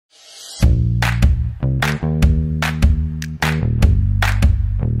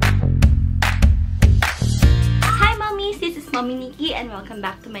welcome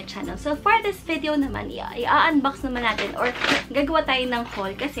back to my channel. So for this video naman, i-unbox naman natin or gagawa tayo ng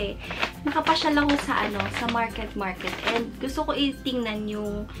haul kasi nakapasyal ako sa sa market and gusto ko itingnan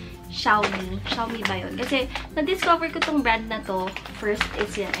yung Xiaomi ba yun? Kasi na-discover ko tong brand na to. First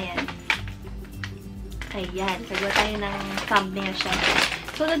is yan, ayan. Ayan, gagawa tayo ng thumbnail siya.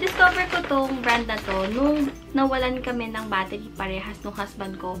 So, na-discover ko tong brand na to nung nawalan kami ng battery parehas nung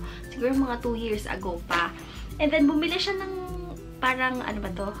husband ko. Siguro mga 2 years ago pa. And then, bumili siya ng parang,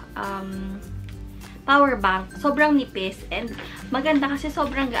 power bank. Sobrang nipis. And maganda kasi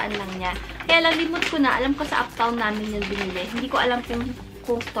sobrang gaan lang niya. Kaya lang, limot ko na. Alam ko sa uptown namin yung binili. Hindi ko alam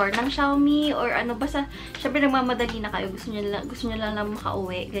kung store ng Xiaomi or ano. Basta, syempre nagmamadali na kayo. Gusto nyo lang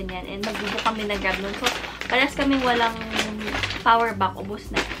makauwi. Ganyan. And magbubo kami na grab nun. So, parehas kaming walang power bank. Ubus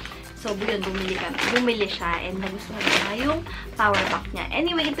na. So, yun, bumili siya. And nagustuhan niya yung power bank niya.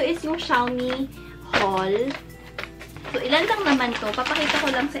 Anyway, ito is yung Xiaomi haul. So, ilan lang naman to. Papakita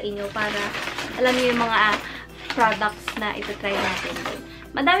ko lang sa inyo para alam niyo yung mga products na ito-try natin doon.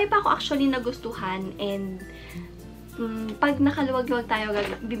 Madami pa ako actually nagustuhan and pag nakaluwag-luwag tayo,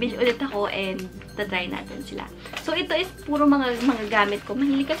 bibili ulit ako and tatry natin sila. So, ito is puro mga gamit ko.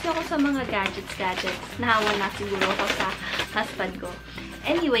 Mahilig kasi ako sa mga gadgets. Nahawa na siguro ako sa husband ko.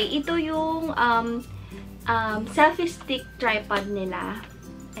 Anyway, ito yung selfie stick tripod nila.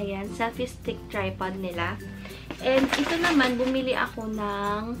 Ayan, selfie stick tripod nila. And ito naman, bumili ako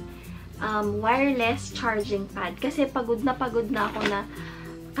ng wireless charging pad. Kasi pagod na ako na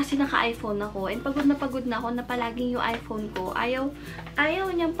kasi naka-iPhone ako. And pagod na ako na palaging yung iPhone ko. Ayaw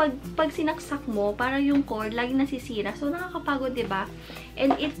niyang pag sinaksak mo, parang yung cord, lagi nasisira. So, nakakapagod, diba?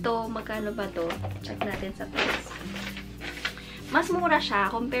 And ito, magkano ba to? Check natin sa price. Mas mura siya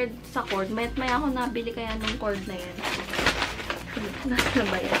compared sa cord. May ako nabili kaya nung cord na yan. Nasa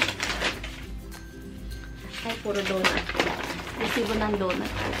ba yan? Ay, puro donut. Resibo ng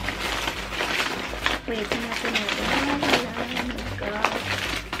donut. Wait, natin.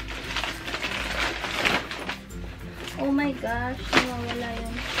 Oh my gosh, nawawala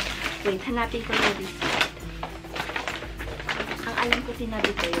yun. Wait, hanapin ko yung receipt. Ang alam ko,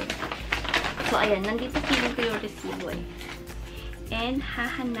 tinabi ko yun. So, ayan, nandito feeling ko yung resibo eh. And,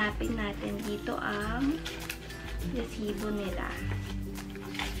 hahanapin natin dito ang resibo nila.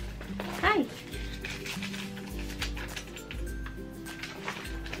 Hi!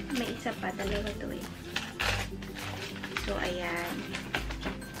 May isa pa, dalawa to eh. So, ayan.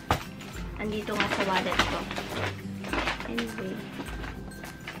 Andito nga sa wallet ko. Anyway.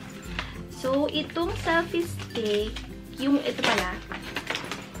 So, itong selfie stick, ito pala.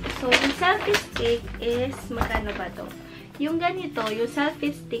 So, yung selfie stick is, magkano ba to? Yung ganito, yung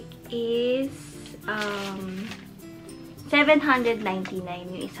selfie stick is, 799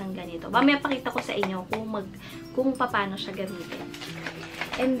 yung isang ganito. Mamaya pakita ko sa inyo kung paano siya gamitin.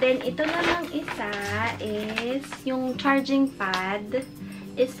 And then, ito namang isa is, yung charging pad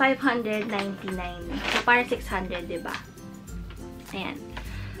is 599. So, para 600, diba? Ayan.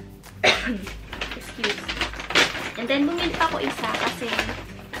 Excuse. And then, bumili pa ako isa kasi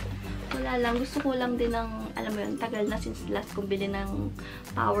wala lang. Gusto ko lang din ng, alam mo yun, tagal na since last kong bili ng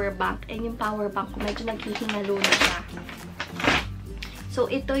power bank. And yung power bank ko, medyo naghihingalo na siya.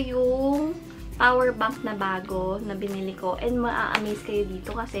 So, ito yung power bank na bago na binili ko. And maa-amaze kayo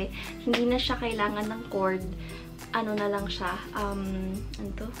dito kasi hindi na siya kailangan ng cord. Ano na lang siya,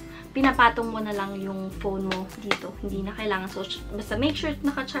 pinapatong mo na lang yung phone mo dito. Hindi na kailangan. So, basta make sure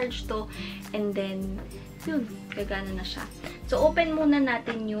naka-charge to. And then, yun, gagana na siya. So, open muna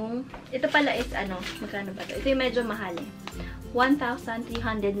natin yung, ito pala is, magkano ba ito? Ito yung medyo mahal eh. 1,390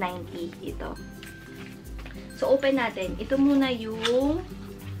 ito. So, open natin. Ito muna yung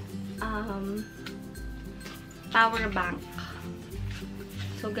power bank.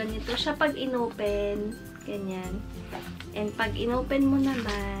 So, ganito siya pag inopen. Ganyan. And pag inopen mo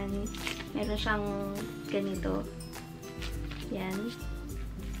naman, meron siyang ganito. Yan.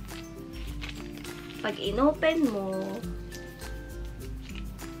 Pag inopen mo,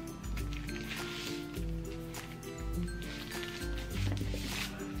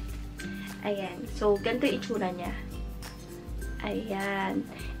 ayan. So, ganito yung itsura niya. Ayan.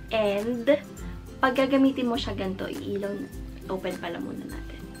 And, pag gagamitin mo siya ganito, i-ilaw, open pala muna natin.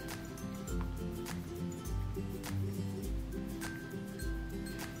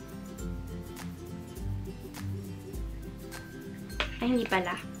 Ay, hindi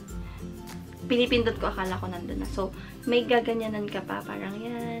pala. Pinipindot ko, akala ko nandun na. So, may gaganyanan ka pa. Parang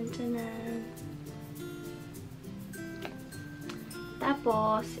yan, tiyanan.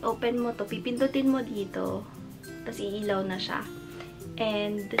 Tapos, open mo to. Pipindutin mo dito. Tapos, iilaw na siya.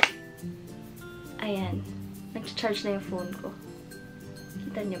 And, ayan. Nag-charge na yung phone ko.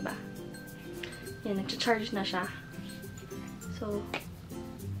 Kita niyo ba? Yan, nag-charge na siya. So,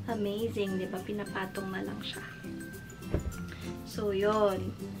 amazing, di ba? Pinapatong na lang siya. So,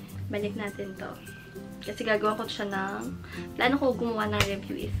 yun. Balik natin to. Kasi gagawa ko siya ng... Plano ko gumawa ng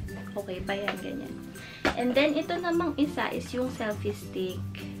review if okay pa yan, ganyan. And then, ito namang isa is yung selfie stick.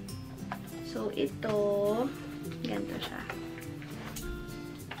 So, ito... Ganito siya.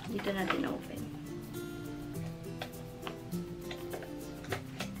 Dito natin open.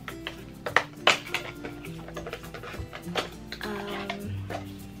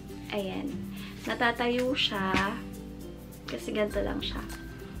 Ayan. Natatayo siya. Kasi ganito lang siya.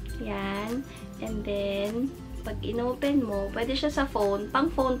 Yan. And then, pag in-open mo, pwede siya sa phone. Pang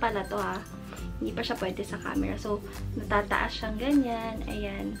phone pala to ha. Hindi pa siya pwede sa camera. So, natataas siyang ganyan.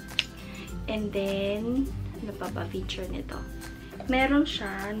 Ayan. And then, ano pa ba feature nito? Meron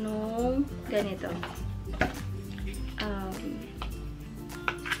siya nung ganito.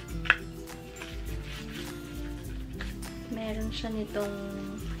 Meron siya nitong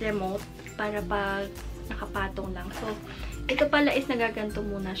remote para pag nakapatong lang. So, ito pala is nagaganto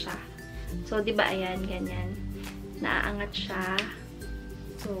muna siya. So, di ba ayan, ganyan. Naaangat siya.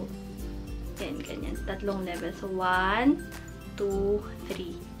 So, ganyan. Tatlong level. So, 1, 2,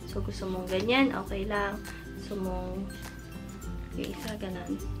 3. So, gusto mong ganyan, okay lang. Gusto mong yung isa,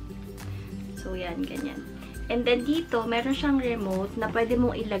 ganun. So, yan, ganyan. And then, dito, meron siyang remote na pwede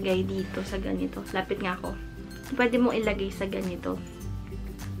mong ilagay dito sa ganito. Lapit nga ako. Pwede mong ilagay sa ganito.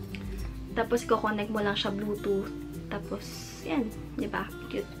 Tapos, i-connect mo lang siya Bluetooth. Tapos, yan. Diba?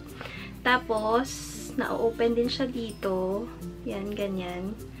 Cute. Tapos, na-open din siya dito. Yan,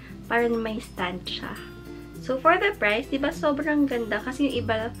 ganyan. Para may stand siya. So, for the price, diba sobrang ganda? Kasi yung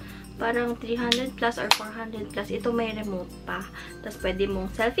iba, parang 300 plus or 400 plus. Ito may remote pa. Tapos, pwede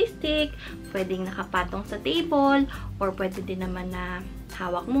mong selfie stick. Pwedeng nakapatong sa table. Or pwede din naman na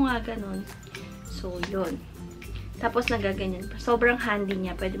hawak mo nga, ganun. So, yun. Tapos, nagaganyan pa. Sobrang handy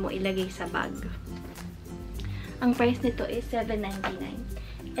niya. Pwede mo ilagay sa bag. Ang price nito is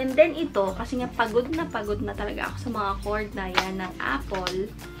 $7.99. And then, ito, kasi nga pagod na talaga ako sa mga cord na yan ng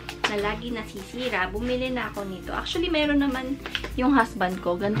Apple na lagi nasisira. Bumili na ako nito. Actually, meron naman yung husband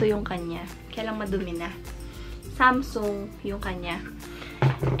ko. Ganito yung kanya. Kaya lang madumi na. Samsung yung kanya.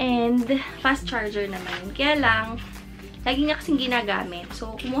 And, fast charger naman. Kaya lang, lagi niya kasing ginagamit.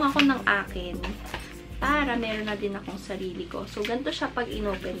 So, kumuha ko ng akin para meron na din akong sarili ko. So, ganito siya pag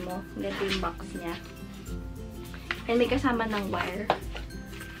inopen mo. Ganito yung box niya. And may kasama ng wire.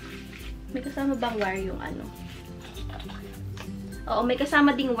 May kasama bang wire yung ano? Oo, may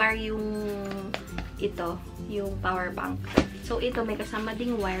kasama ding wire yung ito, yung power bank. So, ito may kasama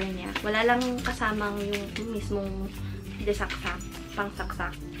ding wire niya. Wala lang kasamang yung mismong desaksak,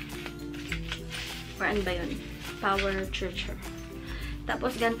 pangsaksak. Or ano ba yun? Power charger.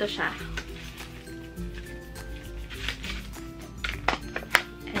 Tapos, ganito siya.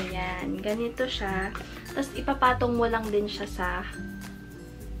 Ayan, ganito siya. Tapos, ipapatong mo lang din siya sa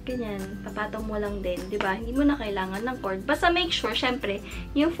ganyan. Papatong mo lang din. Diba? Hindi mo na kailangan ng cord. Basta make sure, syempre,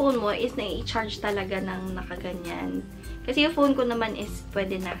 yung phone mo is na-i-charge talaga ng nakaganyan. Kasi yung phone ko naman is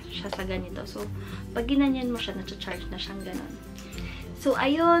pwede na siya sa ganito. So, pag ginanyan mo siya, na-charge na siyang ganon. So,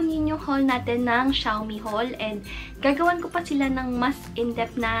 ayun, yun yung haul natin ng Xiaomi haul. And, gagawan ko pa sila ng mas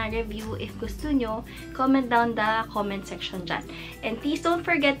in-depth na review. If gusto nyo, comment down the comment section dyan. And please don't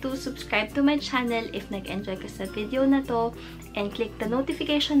forget to subscribe to my channel if nag-enjoy ka sa video na to. And click the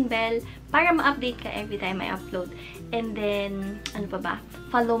notification bell para ma-update ka every time I upload. And then, ano pa ba?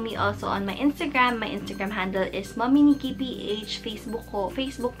 Follow me also on my Instagram. My Instagram handle is Mommy Nikki PH.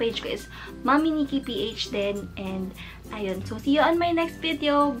 Facebook page ko is Mommy Nikki PH din. And, ayun. So, see you on my next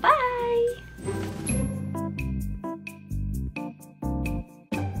video. Bye!